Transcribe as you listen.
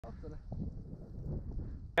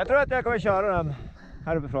Jag tror att jag kommer köra den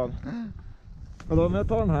här uppifrån. Och då om jag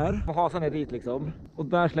tar den här och hasar ner dit liksom. Och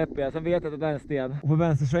där släpper jag, sen vet jag att det är en sten. Och på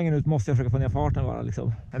vänstersvängen ut måste jag försöka få ner farten bara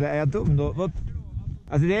liksom. Eller är jag dum då?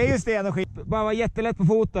 Alltså det är ju sten och skit. Bara vara jättelätt på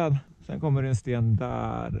foten. Sen kommer det en sten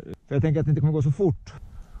där. För jag tänker att det inte kommer gå så fort.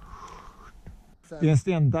 Det är en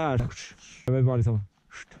sten där. Jag vill bara liksom...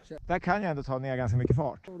 Där kan jag ändå ta ner ganska mycket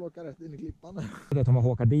fart. Jag åker rätt in i klippan. Jag tar mig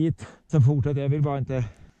åka dit. Sen fortsätter jag. vill bara inte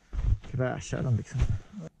krascha den liksom.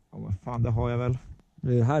 Åh, vad fan, det har jag väl.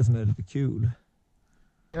 Det är det här som är lite kul.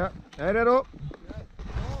 Ja, jag är redo.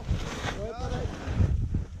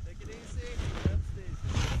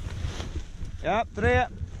 Ja, 3,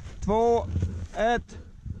 2, 1,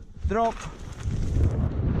 dropp.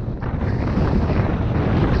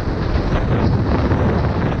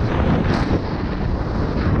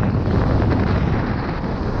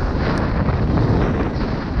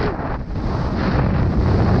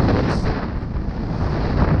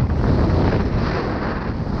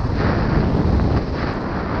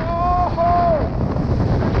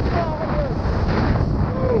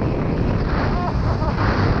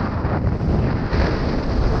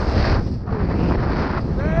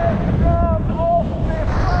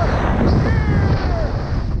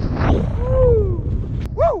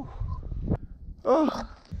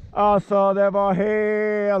 Alltså det var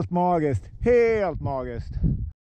helt magiskt. Helt magiskt.